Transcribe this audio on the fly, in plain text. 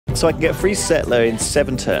So I can get a free settler in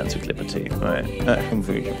 7 turns with Liberty. Right. That's Rather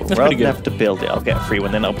pretty than good. have to build it, I'll get a free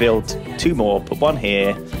one. Then I'll build 2 more, put 1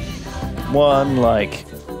 here. 1 like...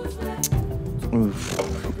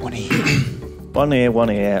 Oof. 1 here. 1 here, 1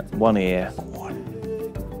 here, 1 here.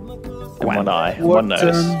 And 1 eye, and 1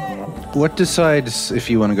 nose. What decides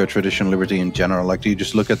if you want to go traditional Liberty in general? Like, do you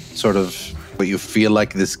just look at sort of what you feel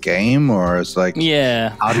like this game, or it's like,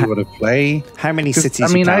 Yeah. how do you want to play? How many 'Cause, cities?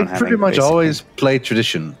 I mean, you I plan pretty having, much basically? always play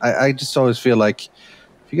tradition. I just always feel like if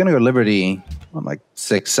you're gonna go Liberty, well, like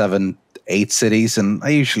 6, 7, 8 cities, and I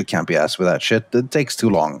usually can't be asked with that shit. It takes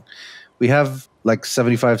too long. We have like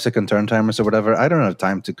 75-second turn timers or whatever. I don't have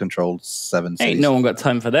time to control 7 cities. Ain't no one got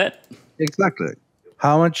time for that. Exactly.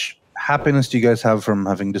 How much happiness do you guys have from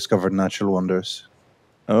having discovered natural wonders?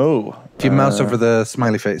 Oh. If you mouse over the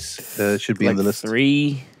smiley face, it should be Like in the list.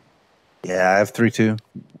 3. Yeah, I have 3 too.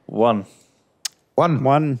 1.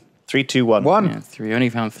 1. 3, 2, 1. 1. Yeah, 3. Only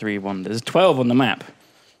found 3 wonders. 12 on the map.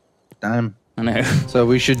 Damn. I know. So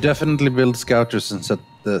we should definitely build scouters and set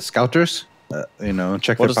the scouters. Check What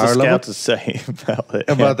their does the power level. scouters say about it?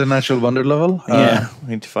 About the natural wonder level. Yeah,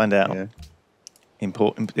 we need to find out. Yeah.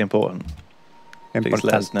 Important. Please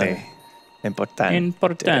let us know. Importante.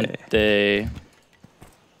 Importante.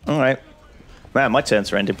 All right. Man, my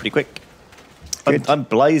turns are ending pretty quick. I'm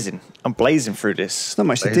blazing. I'm blazing through this. There's not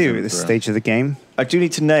much to do at this stage of the game. I do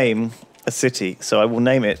need to name a city, so I will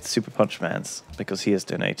name it Super Punch Man's because he has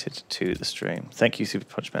donated to the stream. Thank you, Super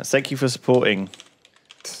Punch Man. Thank you for supporting.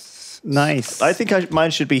 Nice. I think mine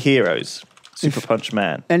should be Heroes. Super Punch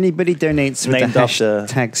Man. Anybody donates with Named the after-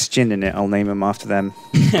 hashtag Shin in it, I'll name them after them.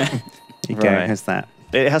 There you go. Right. How's that?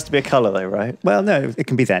 It has to be a color, though, right? Well, no, it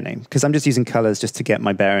can be their name because I'm just using colors just to get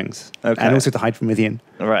my bearings, Okay. and also to hide from within.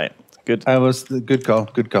 All right. Good. Good call.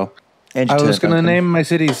 Good call. End your I turn, was going to Duncan. name my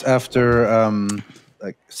cities after,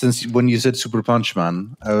 since when you said Super Punch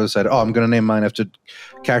Man, I was said, I'm going to name mine after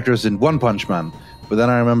characters in One Punch Man. But then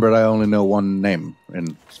I remembered I only know one name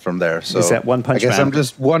from there. So Is that One Punch I guess Man? I'm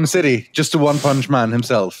just one city, just a One Punch Man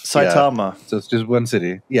himself. Saitama. Yeah. So it's just one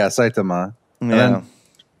city. Yeah, Saitama. And Yeah. then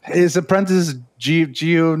his apprentice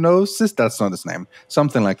Geonosis, that's not his name.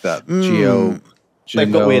 Something like that.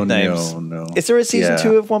 They've got weird names. No. Is there a season Yeah.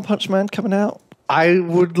 2 of One Punch Man coming out? I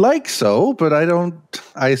would like so, but I don't.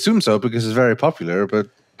 I assume so because it's very popular, but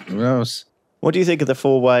who knows? What do you think of the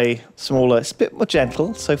 4-way smaller? It's a bit more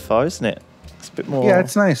gentle so far, isn't it? It's a bit more. Yeah,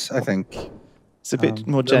 it's nice, I think. It's a bit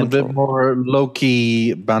more A little gentle. bit more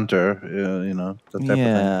low-key banter, that type of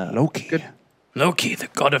Yeah. Loki. Good. Loki, the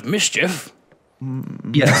god of mischief.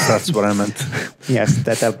 thing. Yes, that's what I meant. Yes,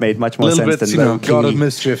 that made much A more little sense bit, than Loki. God of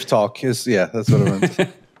Mischief talk is, that's what I meant.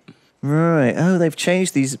 Right. Oh, they've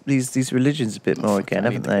changed these religions a bit more again,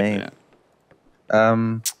 haven't they?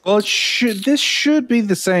 Well, this should be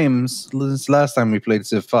the same as last time we played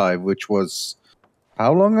Civ 5, which was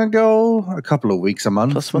how long ago? A couple of weeks, a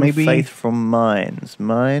month, Plus 1 maybe. faith from mines.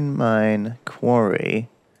 Mine, quarry.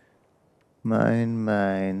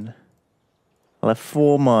 Mine. I'll have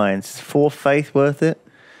 4 mines. Is 4 faith worth it?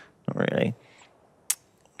 Not really.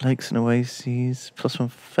 Lakes and oases. Plus 1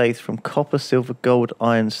 faith from copper, silver, gold,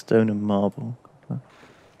 iron, stone, and marble. Copper,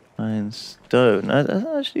 iron, stone.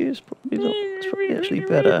 It's probably actually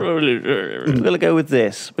better. We're going to go with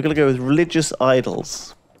this. We're going to go with religious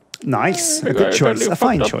idols. Nice. A good choice. A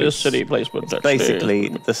fine choice. City placement. Basically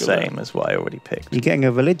the same as what I already picked. You're getting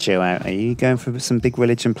a religio out, are you? Going for some big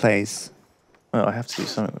religion plays? Well, I have to do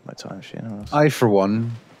something with my time sheet. I, for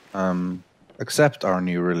one, accept our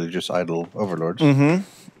new religious idol overlords, and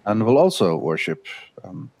will also worship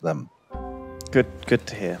them. Good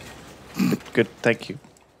to hear. Good. Thank you.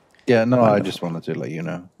 Yeah, no, I just wanted to let you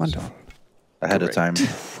know. Wonderful. Ahead of time.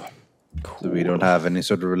 So we don't have any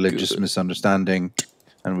sort of religious misunderstanding,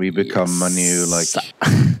 and we become a new,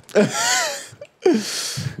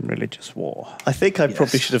 Religious war. I think I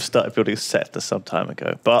probably should have started building a set some time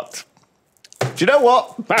ago, but do you know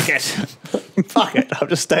what? Fuck it. Fuck it. I'm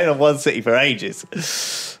just staying on one city for ages.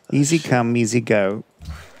 Easy come, easy go.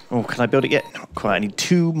 Oh, can I build it yet? Not quite. I need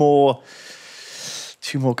 2 more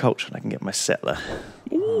culture and I can get my settler.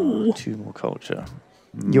 Ooh. 2 more culture.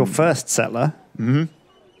 Your first settler.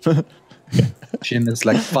 Shin is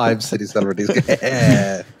like 5 cities already.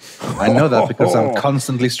 I know that because I'm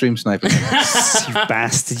constantly stream sniping. You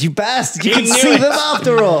bastard. You bastard. You can knew see it. them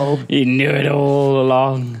after all. You knew it all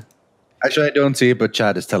along. Actually, I don't see it, but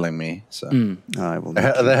Chad is telling me. So I will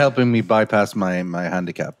they're helping me bypass my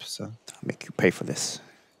handicap. So make you pay for this.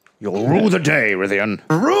 You'll rue the day, Rithian.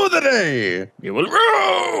 rue the day. You will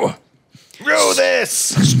rue. Rule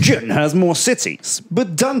this! Jin has more cities,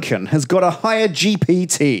 but Duncan has got a higher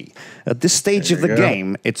GPT. At this stage of the you go.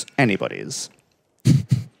 game, it's anybody's.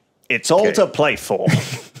 It's all to play for.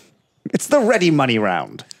 It's the ready money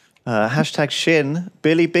round. Hashtag Shin,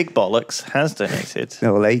 Billy Big Bollocks has donated.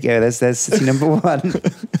 Oh, well, there you go. There's city number one.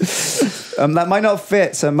 That might not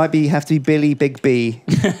fit, so it might have to be Billy Big B.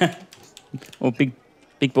 Or big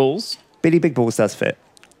balls. Billy Big Balls does fit.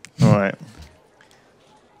 All right.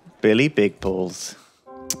 Billy Big Balls.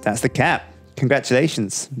 That's the cap.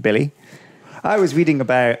 Congratulations, Billy. I was reading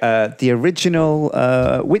about the original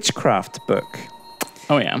witchcraft book.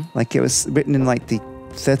 Oh, yeah. Like it was written in like the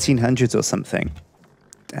 1300s or something.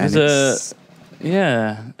 And There's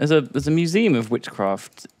a museum of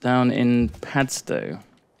witchcraft down in Padstow.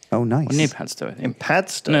 Oh, nice. Or near Padstow, I think. In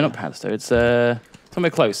Padstow? No, not Padstow. It's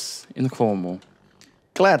somewhere close in the Cornwall.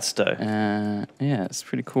 Gladstow. Yeah, it's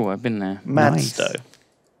pretty cool. I've been there. Madstow.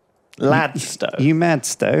 Ladstow. You mad,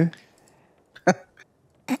 Stowe?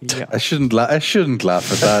 Yeah. I shouldn't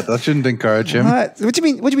laugh at that. I shouldn't encourage him. What do you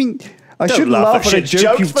mean? What do you mean? I Don't shouldn't laugh at a shit joke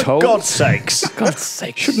jokes, you've for told. God's sakes. God's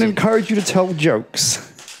sake. Shouldn't encourage you to tell jokes.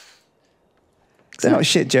 They're not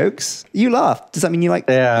shit jokes. You laughed. Does that mean you like?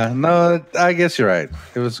 Yeah, no, I guess you're right.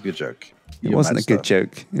 It was a good joke. It wasn't a good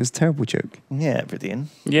joke. It was a terrible joke. Yeah, Brilliant.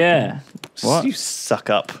 Yeah. What? You suck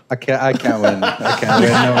up. I can't win. I can't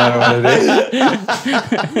win no matter what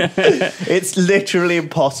it is. It's literally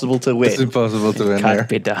impossible to win. It's impossible to win Can't here.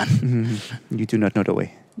 be done. You do not know the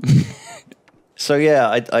way. So yeah,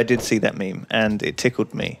 I did see that meme and it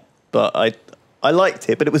tickled me, but I liked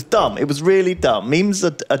it, but it was dumb. It was really dumb. Memes are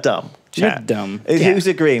dumb. You're Chat. dumb. Who's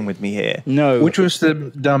agreeing with me here? No. Which was the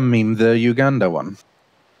dumb meme, the Uganda one?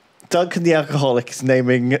 Duncan the alcoholic is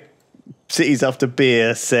naming cities after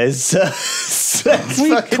beer. Says. What are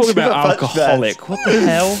you talking about, alcoholic? What the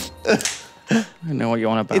hell? I don't know what you're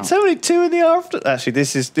on about. It's only 2 in the afternoon. Actually,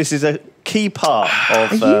 this is a key part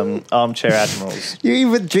of Armchair Admirals. You're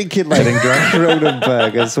even drinking like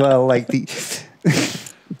Kronenberg as well. Like the.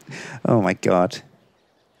 Oh my god!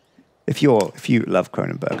 If you love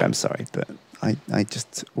Kronenberg, I'm sorry, but I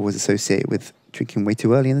just always associate it with drinking way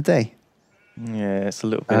too early in the day. Yeah, it's a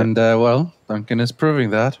little bit. And well, Duncan is proving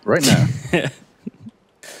that right now.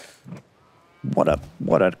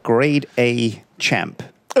 What a grade A champ.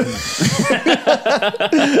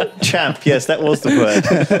 Champ, yes, that was the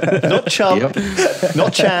word. Not chump,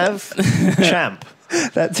 not chav, champ.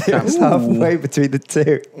 That tips halfway between the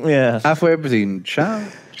two. Yeah, Halfway between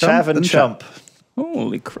chav and chump.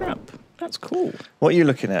 Holy crap. That's cool. What are you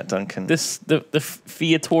looking at, Duncan? The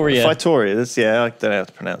Fiatoria. Fiatoria. This, yeah, I don't know how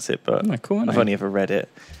to pronounce it, but cool, I've only ever read it.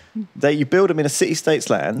 That you build them in a city-state's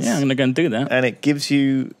lands. Yeah, I'm going to go and do that. And it gives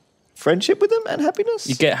you friendship with them and happiness.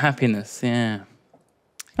 You get happiness, yeah.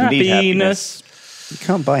 You need happiness. You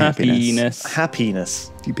can't buy happiness.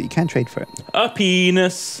 Happiness. But you can trade for it. A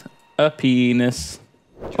penis.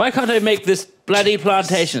 Why can't I make this bloody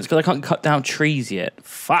plantation? It's because I can't cut down trees yet.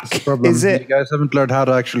 Fuck. Problem. Is it- You guys haven't learned how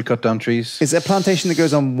to actually cut down trees. Is there a plantation that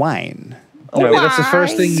goes on wine? No, that's the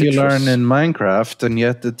first thing you Citrus. learn in Minecraft, and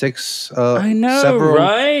yet it takes I know, several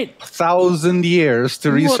right? thousand years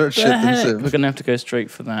to research What it the in heck? Civ. We're going to have to go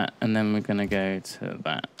straight for that, and then we're going to go to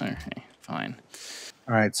that. Okay, fine.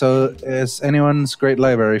 All right, so is anyone's Great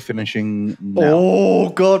Library finishing now? Oh,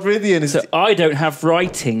 God, Rithian. Is So I don't have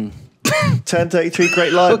writing. Turn 33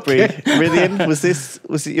 Great Library. Okay. Rithian,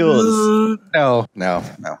 was it yours? No.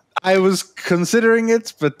 I was considering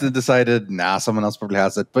it, but decided, someone else probably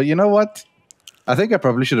has it. But you know what? I think I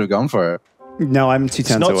probably should have gone for it. No, I'm 2 It's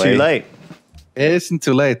turns not away. too late. It isn't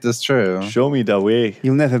too late, that's true. Show me the way.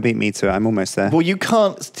 You'll never beat me to it. I'm almost there. Well, you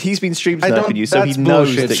can't. He's been stream I don't- sniping you, so he that's knows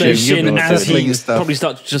bullshit. that So you're Shin, been as settling he's stuff. probably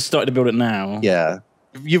started to build it now. Yeah.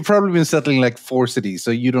 You've probably been settling like 4 cities, so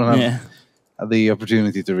you don't have the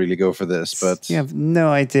opportunity to really go for this. But You have no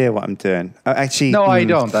idea what I'm doing. Actually, no, I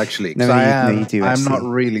don't actually. 'cause No, I you do, I'm not actually.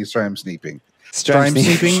 really stream sneeping. Strime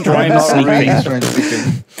Sneeping? Strime I'm not sneeping. really stream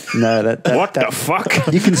sneeping. No, that What the fuck?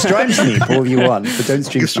 you can strime sneep all you want, but don't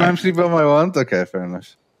stream You stream snipe. sneep all I want? Okay, fair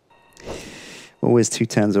enough. Always 2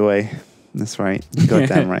 turns away. That's right.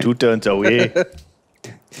 Goddamn right. 2 turns away.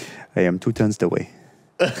 I am 2 turns away.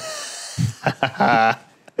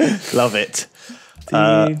 Love it. Do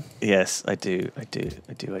you? Yes, I do.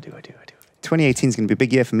 2018 is going to be a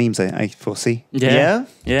big year for memes, I foresee. Yeah?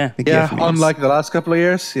 Yeah. Big year Yeah, for memes. unlike the last couple of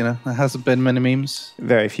years, there hasn't been many memes.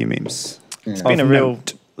 Very few memes. It's been a Of real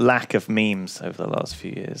note. lack of memes over the last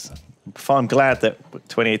few years. I'm glad that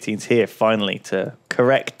 2018's here finally to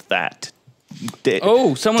correct that.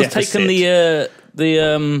 Oh, someone's deficit. taken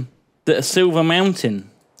the Silver Mountain.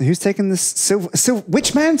 Who's taken this silver?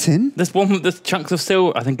 Which mountain? This one with the chunks of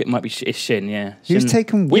silver. I think it might be it's Shin. Yeah. Who's Shin.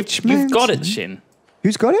 taken which You've got it, mountain? Shin.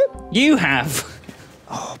 Who's got it? You have.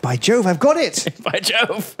 Oh, by Jove, I've got it. By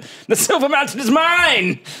Jove, the Silver Mountain is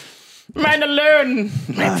mine. Man alone.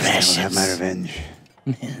 My I will precious. have my revenge.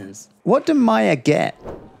 Yes. What do Meier get?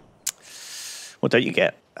 What don't you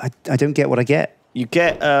get? I don't get what I get. You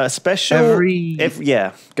get a special...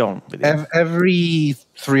 yeah, go on with it. Every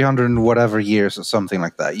 300 and whatever years or something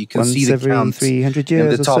like that, you can Once see the every count 300 in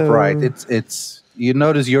years the or top so. right. It's you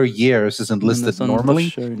notice your years isn't listed sun does normally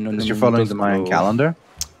shine and because the you're moon following does the Mayan glow. calendar.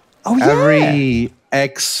 Oh, yeah. Every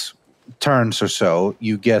X turns or so,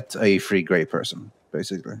 you get a free gray person,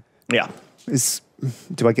 basically. Yeah.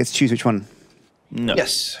 Do I get to choose which one? No.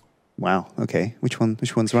 Yes. Wow. Okay. Which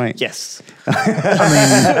one's right? Yes. But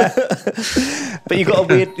you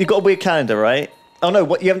got a weird calendar, right? Oh no,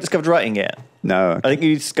 what you haven't discovered writing yet? No. I think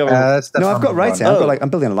you discovered. That's No, I've got definitely writing. one. I'm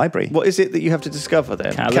building a library. What is it that you have to discover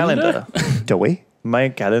then? Calendar? Do we?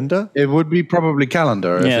 Mayan calendar. It would be probably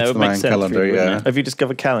calendar if Yeah, it it's would the make Mayan sense, calendar. really, wouldn't Yeah. it? Have you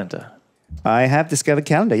discovered calendar? I have discovered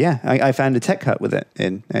calendar. Yeah, I found a tech hut with it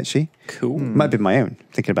in actually. Cool. Might be my own.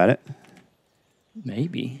 Thinking about it.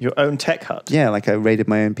 Maybe. Your own tech hut. Yeah, like I raided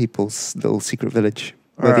my own people's little secret village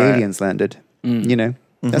where the Right. aliens landed. You know,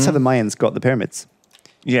 that's how the Mayans got the pyramids.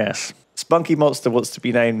 Yes. Spunky Monster wants to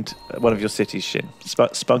be named one of your cities, Shin.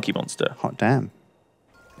 Spunky Monster. Hot damn.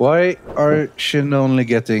 Why are Shin only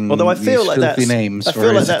getting Although I feel these like filthy that's names I for feel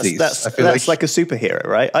like his that's cities? that's, I feel that's like a superhero,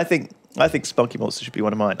 right? I think Spunky Monster should be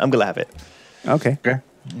one of mine. I'm gonna have it. Okay. okay.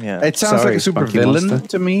 Yeah. It sounds Sorry, like a super Spunky villain Monster.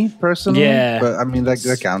 to me personally. Yeah. But I mean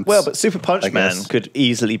that counts. Well, but Super Punch I Man guess. could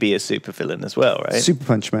easily be a supervillain as well, right? Super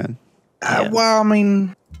Punch Man. yeah. well, I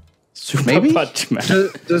mean, Super maybe Punch Man.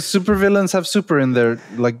 does super villains have super in their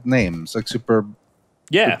like names, like super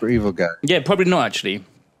Yeah. evil guy? Yeah, probably not actually.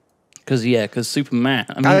 Because Superman.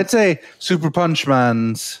 I mean, I'd say Super Punch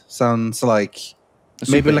Man's sounds like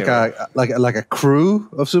maybe like a crew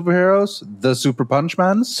of superheroes. The Super Punch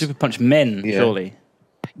Mans. Super Punch Men, Yeah. surely.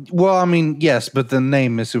 Well, I mean, yes, but the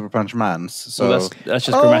name is Super Punch Mans. So Well, that's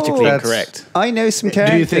just grammatically that's- incorrect. I know some do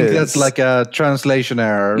characters. you think that's like a translation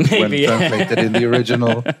error when Maybe, yeah. translated in the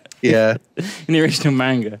original? Yeah. In the original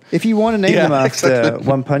manga. If you want to name Yeah, them after exactly.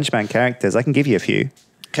 One Punch Man characters, I can give you a few.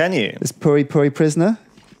 Can you? There's Puri Puri Prisoner.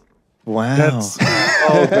 Wow. That's,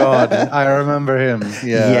 oh god, I remember him.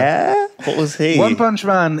 Yeah. Yeah. What was he? One Punch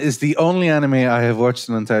Man is the only anime I have watched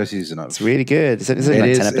an entire season of. It's really good. It's only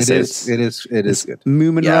like 10 episodes. It is good.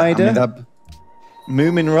 Moomin Yeah, I Rider. mean, that,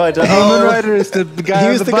 Moomin Rider. Moomin Rider is the guy He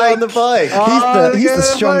on was the the bike. guy on the bike. He's guy the on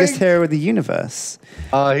strongest bike. hero in the universe.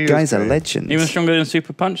 He was Guy's a great. legend. Even stronger than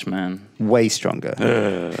Super Punch Man. Way stronger.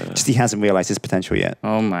 Just he hasn't realized his potential yet.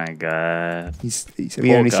 Oh my god. We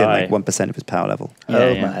Poor only seen guy. like 1% of his power level. Oh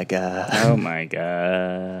Yeah. my god. Oh my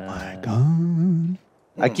god.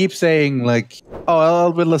 I keep saying like,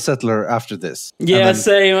 I'll build a settler after this. And Yeah, then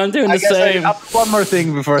same. I'm doing I the guess same. one more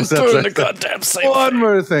thing before I I'm settle. doing the goddamn same. One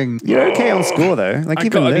more thing. You're okay on score though. Like I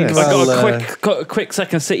even got, I Lewis. got Well, a quick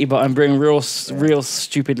second city, but I'm being real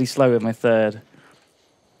stupidly slow with my third.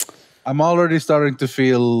 I'm already starting to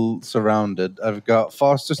feel surrounded. I've got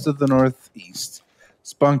Foster's to the northeast,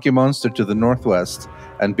 Spunky Monster to the northwest,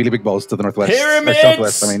 and Billy Big Balls to the northwest. Pyramids!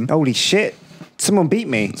 Southwest, I mean. Holy shit. Someone beat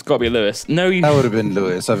me. It's got to be Lewis. No, you. That would have been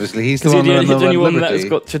Lewis, obviously. He's the Because one you're who the only one Liberty. that's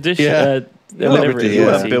got tradition. Yeah. Whatever Liberty, it You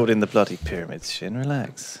is. weren't building the bloody pyramids, Shin.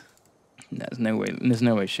 Relax. There's no way. There's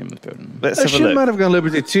no way Shin was building them. Let's have a Shin look. might have gone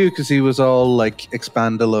Liberty too, because he was all like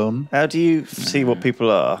expand alone. How do you see what people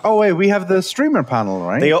are? Oh wait, we have the streamer panel,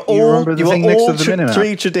 right? They are You all. remember the You thing are next all to the minimap?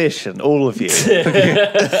 tree tradition. All of you.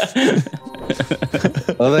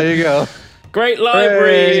 Oh, there you go. Great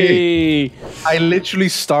library. I literally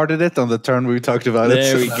started it on the turn we talked about it.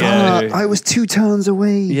 There we so- go. I was 2 turns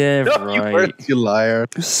away. Yeah, No, you right. weren't, you liar.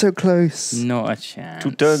 It was so close. Not a chance.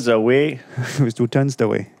 2 turns away. It was 2 turns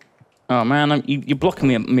away. Oh man, you're blocking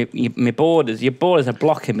me. My borders. Your borders are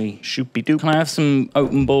blocking me. Shoopy doop. Can I have some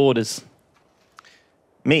open borders?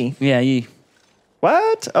 Me? Yeah, you.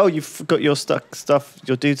 What? Oh, you've got your stuff.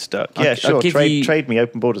 Your dude stuck. Yeah, I'll sure. give Trade you- trade me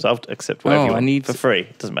open borders. I'll accept whatever Oh, you I want need for free.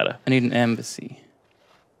 Doesn't matter. I need an embassy.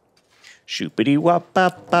 Shoopity wop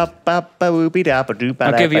bop bop bop ba whoopie da ba doo ba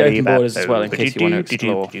I'll da give you ba open dee ba borders as well, in ba case doo you wanna doo doo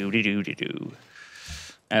explore. doo doo doo doo.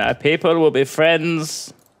 And our people will be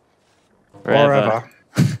friends forever.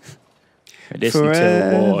 Listen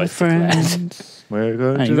to war. friends. We're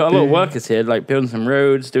going And you got a lot of workers here, like building some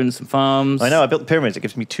roads, doing some farms. I know. I built the pyramids. It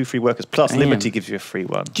gives me 2 free workers. Plus, Damn. Liberty gives you a free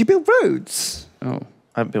one. Did you build roads? Oh,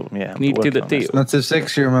 I haven't built them yet. Can you do the deal? Not Civ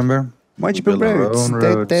 6, you remember? Why'd you build our roads?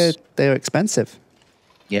 own They're expensive.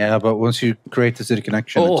 Yeah, but once you create the city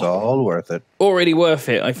connection, it's Oh. all worth it. already worth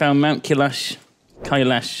it. I found Mount Kailash.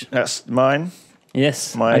 That's mine.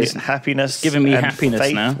 Yes, My I just- happiness. giving me and happiness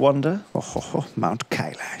faith now. Wonder. Oh, Mount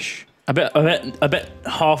Kailash. I bet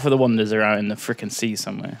half of the wonders are out in the frickin' sea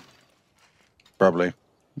somewhere. Probably.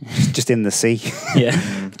 just in the sea. Yeah.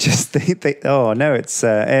 Just oh no, it's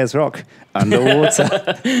Ayers Rock underwater.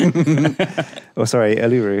 Oh, sorry,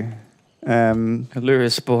 Uluru. Allura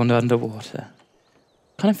is spawned underwater.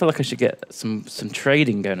 Kind of feel like I should get some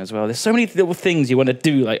trading going as well. There's so many little things you want to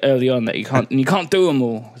do like early on that you can't do them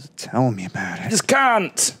all. Tell me about it. You just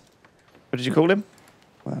can't. What did you call him?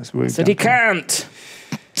 Well, that's rude, Said he Duncan. can't.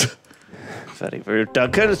 Very rude,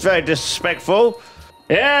 Duncan. It's very disrespectful.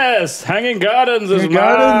 Yes, Hanging Gardens is Hanging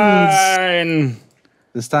Gardens. mine.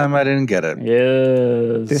 This time I didn't get it.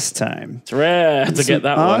 Yes. This time. It's rare to get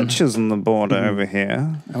that one. Archers on the border over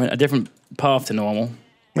here. I went a different path to normal.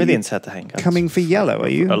 Millions had to hang guns. Coming for yellow, are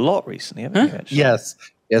you? A lot recently, haven't you? Actually?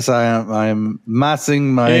 Yes, I am. I'm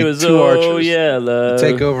massing my It was two all archers. yellow. To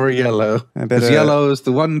take over yellow. I Because better- yellow is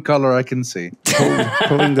the one color I can see.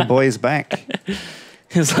 Pulling the boys back.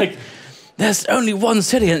 It's like, there's only one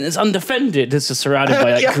city and it's undefended. It's just surrounded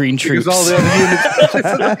by like green troops. Because all the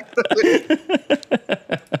other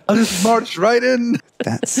units. I'll just march right in.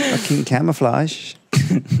 That's fucking camouflage.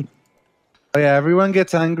 Oh yeah, everyone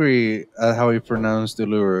gets angry at how we pronounce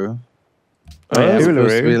Uluru. Oh, yeah. It's supposed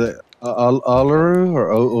to Uluru. be like, Uluru or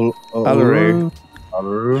Uluru.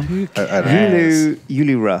 Uluru. I don't know.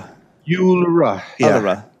 Ulura. Ulura. Yeah.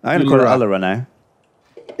 Ulura. I'm going to call it Ulura. Ulura now.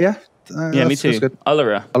 Yeah. Yeah, me that's too. good.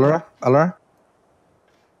 Allura. Ulura. Ulura.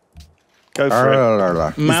 Go for it.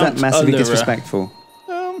 Ulura. Is that massively Allura. disrespectful?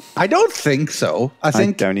 I don't think so. I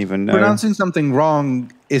think don't even know. pronouncing something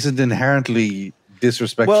wrong isn't inherently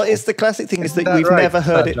disrespectful. Well, it's the classic thing is that that we've right? never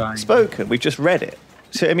heard That it giant. spoken. We've just read it.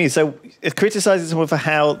 So I mean, so criticizing someone for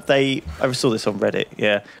how they. I saw this on Reddit.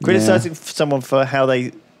 Yeah, criticizing someone for how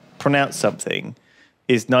they pronounce something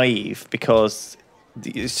is naive because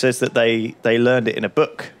it says that they learned it in a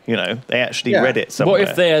book. You know, they actually Yeah. read it somewhere. What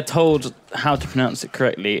if they are told how to pronounce it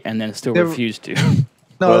correctly and then still They're- refuse to?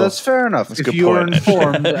 no, well, that's fair enough. that's a If good you're point,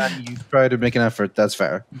 informed and you try to make an effort, that's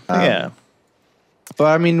fair. Yeah. But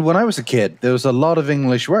I mean, when I was a kid, there was a lot of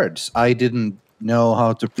English words I didn't know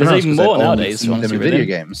how to pronounce. even 'cause more I'd only nowadays, seen once them in you read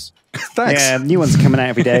video them. games. Thanks. Yeah, new ones coming out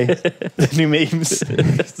every day. The new memes.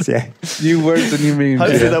 Yeah. New words and new memes.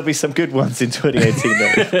 Hopefully Yeah. there'll be some good ones in 2018.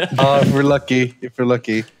 Though. Oh, if we're lucky. If we're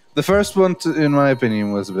lucky. The first one, in my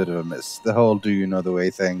opinion, was a bit of a miss. The whole "Do you know the way"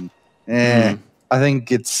 thing. I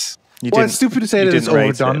think it's. It's stupid to say you that it's didn't rate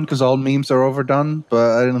overdone it. because all memes are overdone,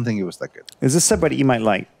 but I don't think it was that good. There's a subreddit you might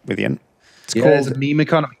like, Vivian. It's Yeah, called it's a meme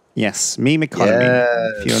economy. Yes, Meme Economy.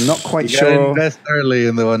 If you're not quite You gotta sure, invest early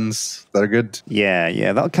in the ones that are good.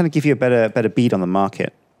 yeah, that'll kind of give you a better beat on the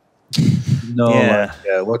market. No,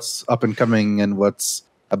 Yeah. what's up and coming and what's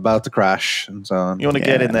about to crash and so on. You want to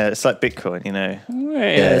get Yeah. in there. It's like Bitcoin, you know.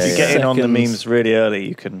 Wait If you a get in on the second. memes really early,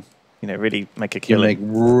 you can, you know, really make a You killing. make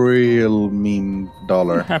real meme What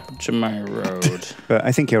dollar. happened to my road? But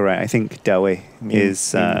I think you're right. I think Dowie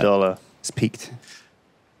is dollar. peaked.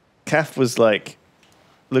 Calf was like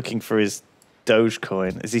looking for his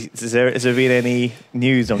Dogecoin. Has there been any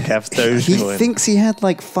news on Calf's He Dogecoin? thinks he had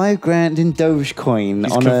like $5,000 in Dogecoin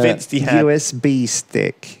He's on convinced a he had. USB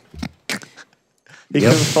stick. He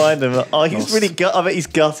couldn't find them. Oh, he's really. I bet he's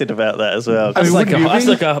gutted about that as well. That's, mean, that's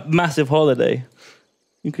like a massive holiday.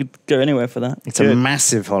 You could go anywhere for that. It's a Good.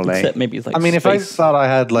 massive holiday. Except maybe it's like I mean, if I space. thought I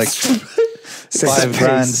had like Space.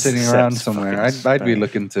 $5,000 sitting around Space. somewhere, I'd be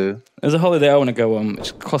looking to. There's a holiday I want to go on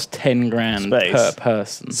which costs 10 grand Space. per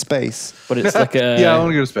person. Space. But it's like a Yeah, I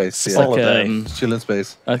want to go to space. it's Yeah. like Holiday. Chill in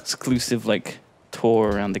space. exclusive like tour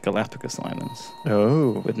around the Galapagos Islands.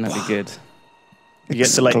 Oh, Wouldn't that be good? you get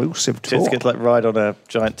to like Exclusive just tour. get to like ride on a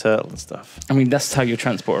giant turtle and stuff. I mean, that's how you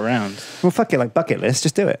transport around. Well, fuck it, like bucket list.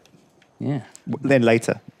 Just do it. Yeah, Then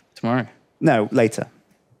later. tomorrow. No, later.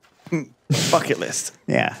 Bucket list.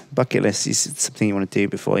 Yeah, bucket list is something you want to do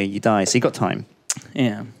before you die. So you got time.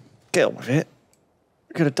 Yeah. Get on with it.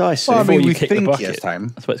 We're gonna die soon. Well, I mean, Before you we kick the think bucket. yes, time.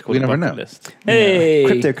 That's what it's called. We a never bucket know. list. Hey,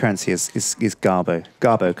 Cryptocurrency is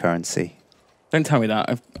Garbo currency. don't tell me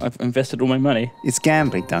that. I've invested all my money. It's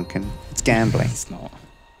gambling, Duncan. It's gambling. It's not.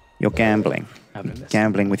 You're gambling. I've invested.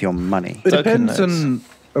 Gambling with your money. It Duncan depends knows. on.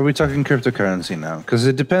 Are we talking cryptocurrency now? Because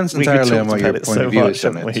it depends We could entirely talk on what about your it point so of view much, is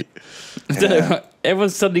on haven't it. we? I don't know. Everyone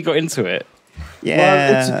suddenly got into it.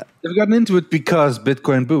 Yeah. Well, they've gotten into it because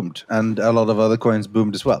Bitcoin boomed and a lot of other coins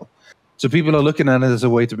boomed as well. So people are looking at it as a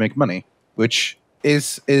way to make money, which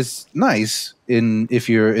is nice if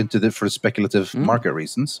you're into it for speculative market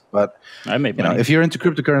reasons. But I made you know, money. if you're into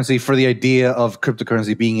cryptocurrency for the idea of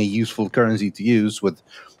cryptocurrency being a useful currency to use with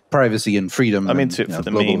privacy and freedom, I'm and, into it you for know,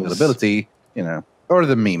 the global memes. availability, you know, or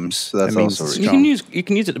the memes. That's The memes also is really you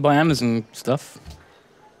can use it to buy Amazon stuff.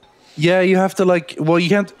 Yeah, you have to you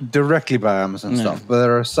can't directly buy Amazon No. stuff, but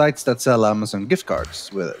there are sites that sell Amazon gift cards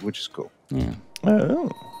with it, which is cool. Yeah. Oh.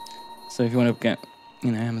 So if you want to get,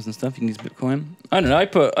 Amazon stuff, you can use Bitcoin. I don't know.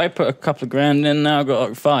 I put a couple of grand in. Now I've got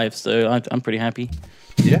like 5, so I'm pretty happy.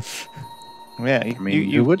 Yeah. Yeah,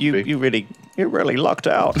 you're really lucked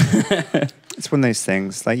out. It's one of those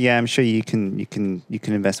things. Like, yeah, I'm sure you can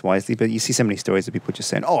invest wisely, but you see so many stories of people just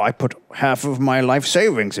saying, "Oh, I put half of my life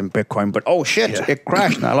savings in Bitcoin, but oh shit, it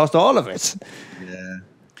crashed and I lost all of it." Yeah.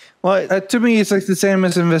 Well, To me, it's like the same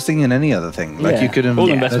as investing in any other thing. Like Yeah. you could All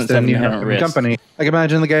invest investments in have a inherent risk. company. Like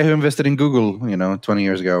imagine the guy who invested in Google, 20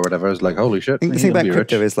 years ago or whatever. Is like, holy shit. The thing he'll about be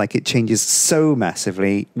crypto rich. is like it changes so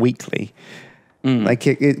massively weekly. Like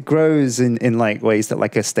it grows in like ways that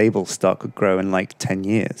like a stable stock would grow in like 10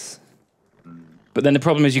 years. But then the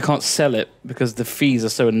problem is you can't sell it because the fees are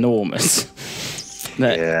so enormous.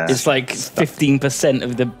 that Yeah. It's like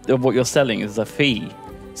 15% of what you're selling is a fee.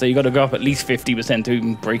 So you got to go up at least 50% to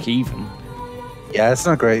even break even. Yeah, it's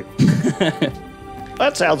not great.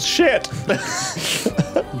 that sounds shit.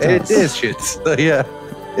 It is shit. So, yeah,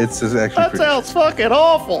 it's actually That pretty sounds fucking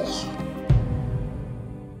awful.